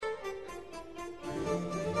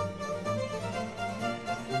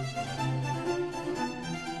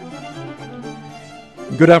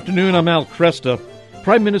Good afternoon. I'm Al Kresta.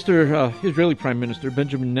 Israeli Prime Minister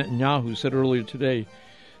Benjamin Netanyahu said earlier today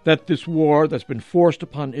that this war that's been forced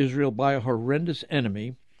upon Israel by a horrendous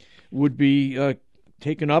enemy would be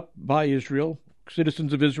taken up by Israel.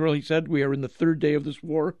 Citizens of Israel, he said, we are in the third day of this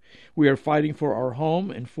war. We are fighting for our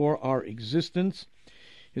home and for our existence.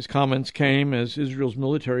 His comments came as Israel's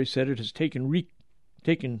military said it has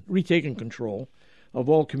retaken control of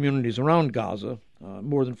all communities around Gaza,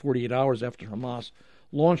 more than 48 hours after Hamas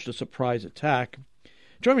launched a surprise attack.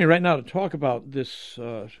 Join me right now to talk about this,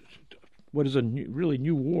 what is a really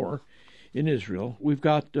new war in Israel. We've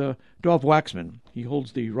got Dov Waxman. He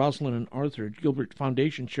holds the Rosalind and Arthur Gilbert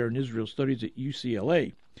Foundation Chair in Israel Studies at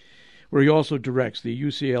UCLA, where he also directs the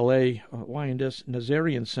UCLA Y&S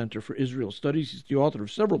Nazarian Center for Israel Studies. He's the author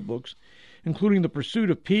of several books, including The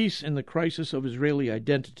Pursuit of Peace and the Crisis of Israeli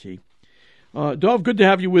Identity. Dov, good to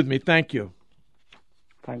have you with me. Thank you.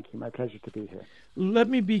 Thank you. My pleasure to be here. Let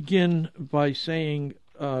me begin by saying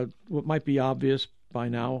what might be obvious by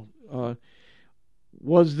now.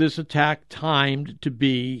 Was this attack timed to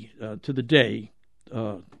be to the day,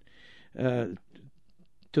 to the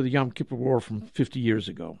Yom Kippur War from 50 years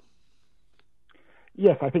ago?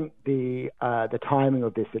 Yes, I think the timing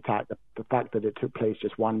of this attack, the fact that it took place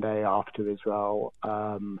just one day after Israel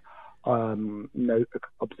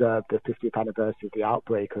observed the 50th anniversary of the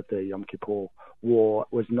outbreak of the Yom Kippur War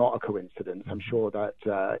was not a coincidence. I'm sure that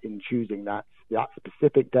in choosing that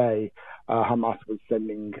specific day, Hamas was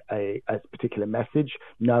sending a particular message,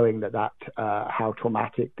 knowing that how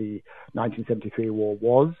traumatic the 1973 war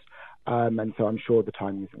was, and so I'm sure the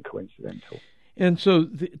timing isn't coincidental. And so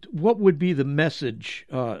what would be the message?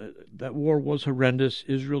 That war was horrendous.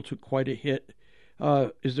 Israel took quite a hit.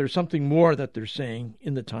 Is there something more that they're saying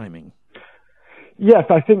in the timing? Yes,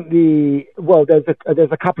 I think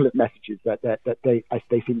there's a couple of messages that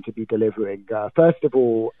they seem to be delivering. First of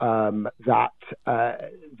all, that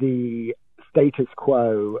the status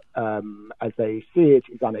quo, as they see it,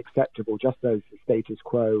 is unacceptable, just as the status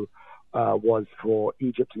quo was for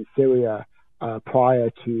Egypt and Syria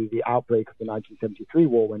prior to the outbreak of the 1973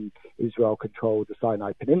 war, when Israel controlled the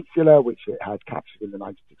Sinai Peninsula, which it had captured in the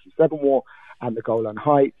 1967 war, and the Golan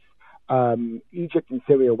Heights. Egypt and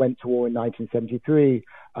Syria went to war in 1973,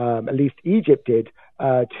 at least Egypt did,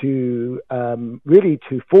 to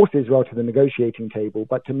force Israel to the negotiating table,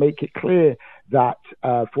 but to make it clear that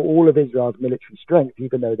for all of Israel's military strength,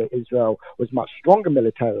 even though that Israel was much stronger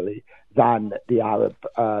militarily than the Arab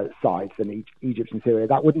sides, than Egypt and Syria,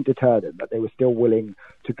 that wouldn't deter them, that they were still willing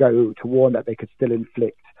to go to war and that they could still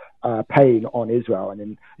inflict pain on Israel.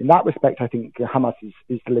 And in that respect, I think Hamas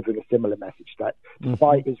is delivering a similar message, that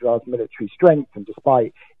despite Israel's military strength and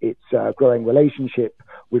despite its growing relationship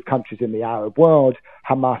with countries in the Arab world,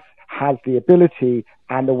 Hamas has the ability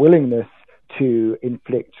and the willingness to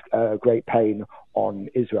inflict great pain on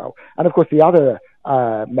Israel. And of course, the other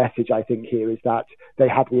message I think here is that they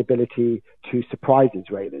have the ability to surprise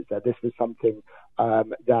Israelis, that this was something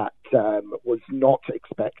that was not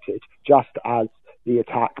expected, just as the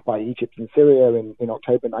attack by Egypt and Syria in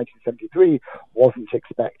October 1973 wasn't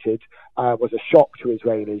expected, was a shock to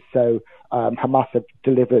Israelis. So Hamas have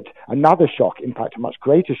delivered another shock, in fact, a much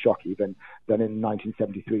greater shock even than in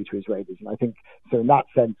 1973 to Israelis. And I think, so in that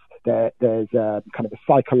sense, there's a kind of a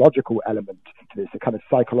psychological element to this, a kind of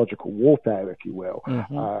psychological warfare, if you will,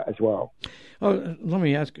 as well. Let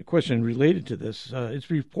me ask a question related to this.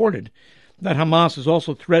 It's reported that Hamas is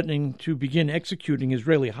also threatening to begin executing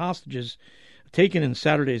Israeli hostages taken in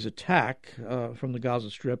Saturday's attack from the Gaza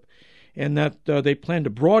Strip, and that they plan to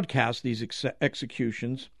broadcast these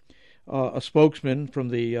executions. A spokesman from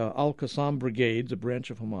the Al-Qassam Brigades, a branch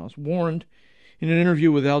of Hamas, warned in an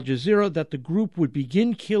interview with Al Jazeera that the group would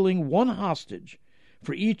begin killing one hostage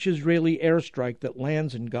for each Israeli airstrike that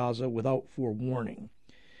lands in Gaza without forewarning.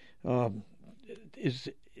 Is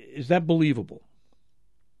that believable?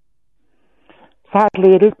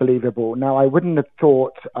 Sadly, it is believable. Now, I wouldn't have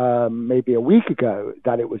thought maybe a week ago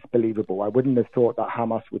that it was believable. I wouldn't have thought that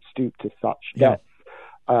Hamas would stoop to such depths.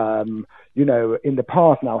 In the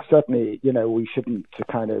past, now, certainly, we shouldn't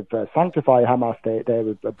kind of sanctify Hamas. They're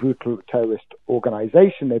a brutal terrorist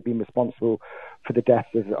organization. They've been responsible for the deaths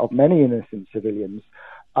of many innocent civilians.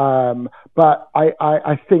 But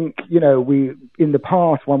I think, we, in the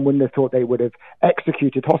past, one wouldn't have thought they would have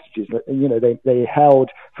executed hostages. They held,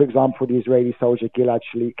 for example, the Israeli soldier Gilad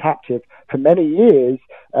Shalit captive for many years,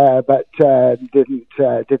 but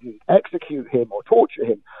didn't execute him or torture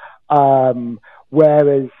him.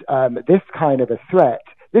 Whereas this kind of a threat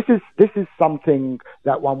this is something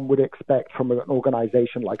that one would expect from an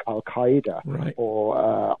organization like Al Qaeda right.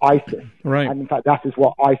 or ISIS. Right. And in fact, that is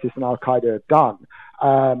what ISIS and Al Qaeda have done.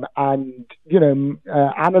 And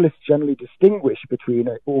analysts generally distinguish between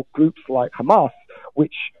groups like Hamas,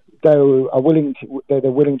 which though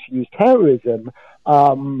they're willing to use terrorism,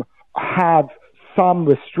 have some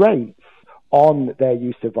restraints on their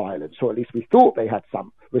use of violence, or at least we thought they had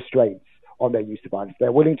some restraints on their use of violence.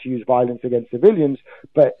 They're willing to use violence against civilians,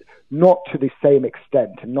 but not to the same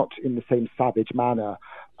extent and not in the same savage manner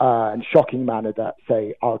and shocking manner that,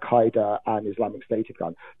 say, Al Qaeda and Islamic State have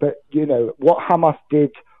done. But what Hamas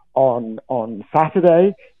did on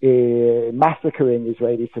Saturday, massacring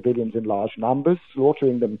Israeli civilians in large numbers,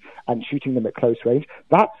 slaughtering them and shooting them at close range,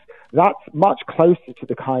 that's much closer to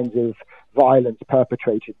the kinds of violence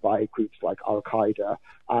perpetrated by groups like Al Qaeda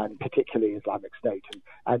and particularly Islamic State,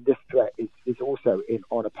 and this threat is also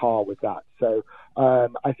on a par with that. So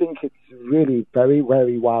I think it's really very,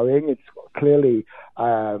 very worrying. It's clearly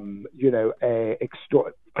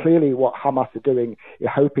clearly what Hamas are doing is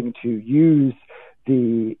hoping to use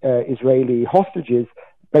the Israeli hostages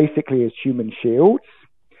basically as human shields,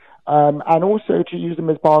 and also to use them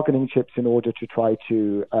as bargaining chips in order to try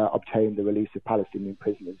to obtain the release of Palestinian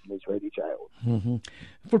prisoners in Israeli jails.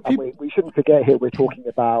 Mm-hmm. We shouldn't forget here we're talking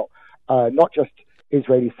about not just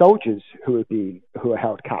Israeli soldiers who are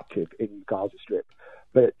held captive in Gaza Strip,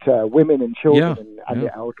 but women and children and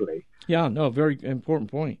the elderly. Yeah, no, very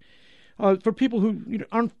important point. For people who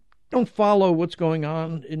don't follow what's going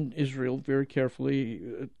on in Israel very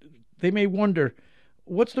carefully, they may wonder,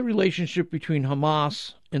 what's the relationship between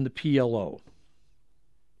Hamas and the PLO?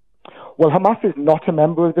 Well, Hamas is not a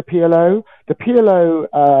member of the PLO. The PLO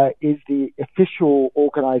is the official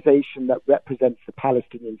organization that represents the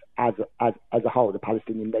Palestinians as a whole, the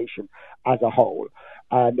Palestinian nation as a whole.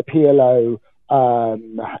 And the PLO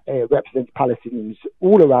represents Palestinians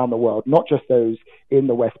all around the world, not just those in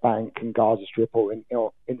the West Bank and Gaza Strip or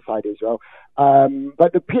inside Israel.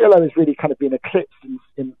 But the PLO has really kind of been eclipsed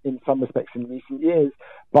in some respects in recent years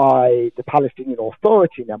by the Palestinian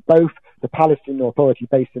Authority. Now, both the Palestinian Authority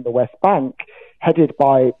based in the West Bank, headed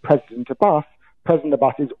by President Abbas. President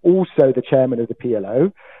Abbas is also the chairman of the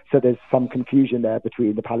PLO, so there's some confusion there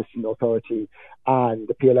between the Palestinian Authority and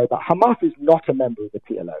the PLO. But Hamas is not a member of the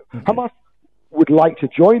PLO. Okay. Hamas would like to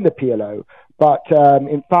join the PLO, but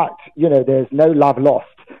in fact, there's no love lost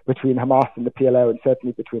between Hamas and the PLO, and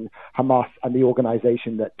certainly between Hamas and the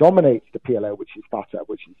organization that dominates the PLO, which is Fatah,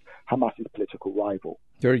 which is Hamas's political rival.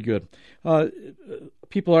 Very good.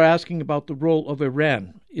 People are asking about the role of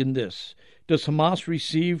Iran in this. Does Hamas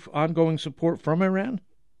receive ongoing support from Iran?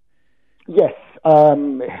 Yes.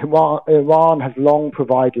 Iran has long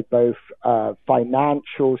provided both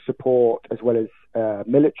financial support as well as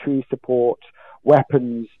military support,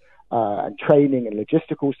 weapons and training and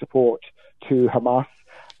logistical support to Hamas.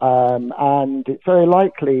 And it's very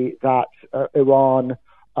likely that Iran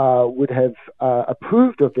would have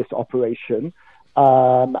approved of this operation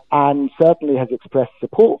and certainly has expressed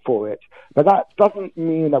support for it. But that doesn't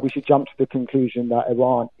mean that we should jump to the conclusion that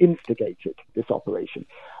Iran instigated this operation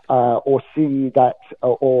or see that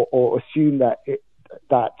or assume that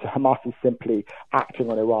Hamas is simply acting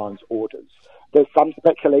on Iran's orders. There's some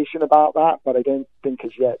speculation about that, but I don't think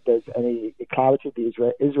as yet there's any clarity.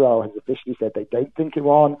 Israel has officially said they don't think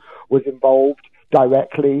Iran was involved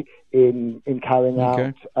directly in carrying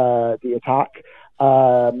out the attack,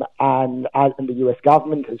 and the U.S.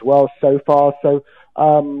 government as well so far. So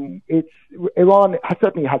Iran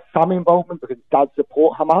certainly has some involvement because it does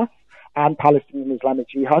support Hamas and Palestinian Islamic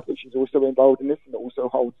Jihad, which is also involved in this and also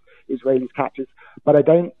holds Israelis captives. But I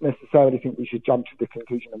don't necessarily think we should jump to the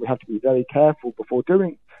conclusion, and we have to be very careful before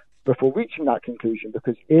reaching that conclusion,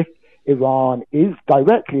 because if Iran is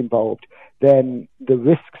directly involved, then the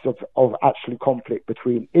risks of actually conflict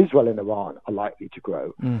between Israel and Iran are likely to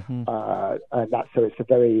grow. Mm-hmm. So it's a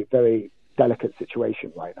very, very delicate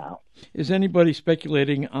situation right now. Is anybody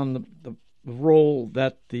speculating on the role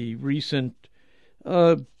that the recent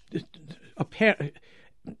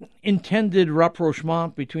intended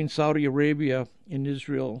rapprochement between Saudi Arabia and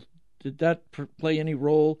Israel, did that play any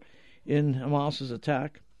role in Hamas's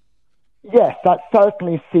attack? Yes, that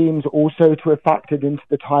certainly seems also to have factored into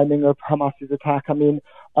the timing of Hamas's attack. I mean,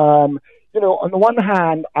 on the one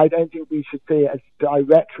hand, I don't think we should see it as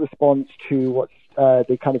direct response to what's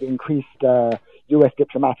the kind of increased U.S.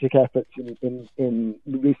 diplomatic efforts in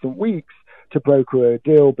recent weeks to broker a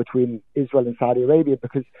deal between Israel and Saudi Arabia,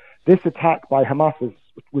 because this attack by Hamas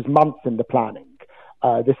was months in the planning.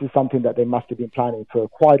 This is something that they must have been planning for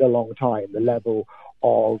quite a long time. The level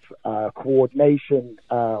of coordination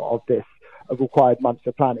of this required months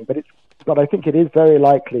of planning. But I think it is very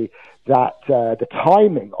likely that the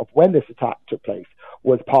timing of when this attack took place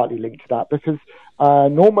was partly linked to that, because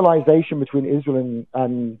normalization between Israel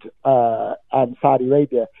and Saudi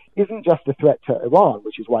Arabia isn't just a threat to Iran,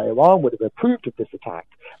 which is why Iran would have approved of this attack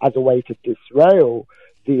as a way to disrail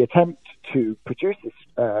the attempt to produce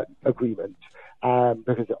this agreement,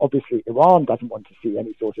 because obviously Iran doesn't want to see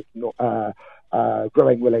any sort of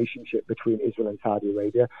growing relationship between Israel and Saudi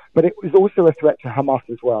Arabia. But it was also a threat to Hamas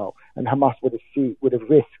as well, and Hamas would have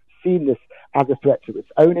seen this as a threat to its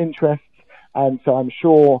own interests. And so I'm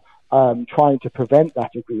sure trying to prevent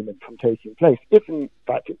that agreement from taking place, if in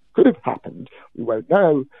fact it could have happened, we won't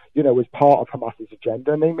know, was part of Hamas's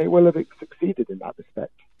agenda, and they may well have succeeded in that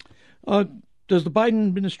respect. Does the Biden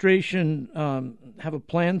administration have a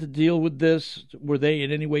plan to deal with this? Were they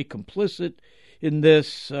in any way complicit in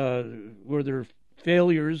this? Were there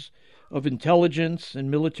failures of intelligence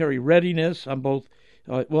and military readiness on both,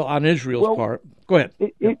 on Israel's part? Go ahead.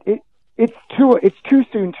 It's too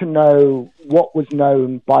soon to know what was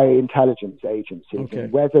known by intelligence agencies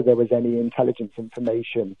and whether there was any intelligence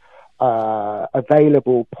information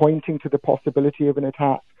available pointing to the possibility of an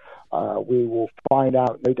attack. We will find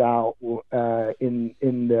out, no doubt, in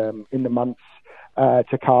the months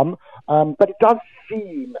to come. But it does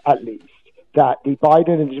seem, at least, that the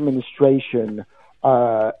Biden administration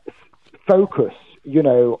focus,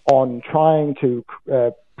 on trying to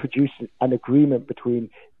produce an agreement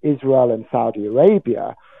between Israel and Saudi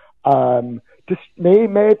Arabia,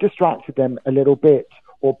 may have distracted them a little bit,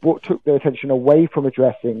 or took their attention away from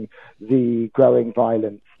addressing the growing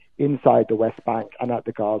violence inside the West Bank and at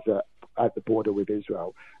the Gaza, at the border with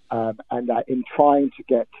Israel, and that in trying to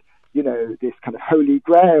get, this kind of holy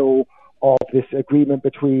grail of this agreement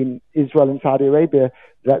between Israel and Saudi Arabia,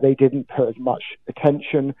 that they didn't put as much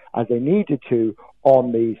attention as they needed to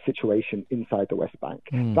on the situation inside the West Bank.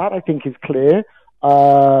 That, I think, is clear.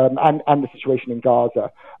 And the situation in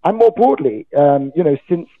Gaza. And more broadly,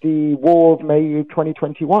 since the war of May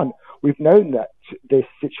 2021, we've known that this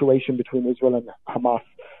situation between Israel and Hamas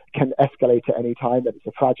can escalate at any time, that it's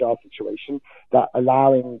a fragile situation, that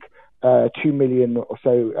allowing 2 million or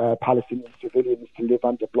so Palestinian civilians to live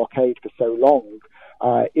under blockade for so long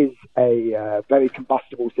is a very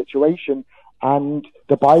combustible situation. And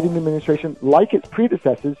the Biden administration, like its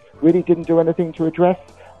predecessors, really didn't do anything to address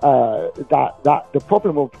that the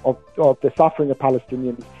problem of the suffering of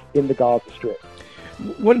Palestinians in the Gaza Strip.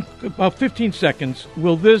 About 15 seconds.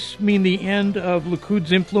 Will this mean the end of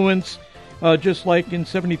Likud's influence, just like in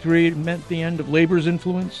 73 it meant the end of Labor's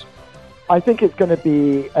influence? I think it's going to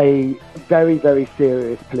be a very, very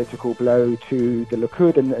serious political blow to the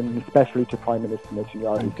Likud and especially to Prime Minister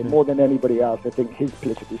Netanyahu. Okay. And more than anybody else, I think his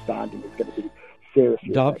political standing is going to be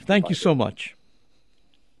seriously. Dov, thank you so much.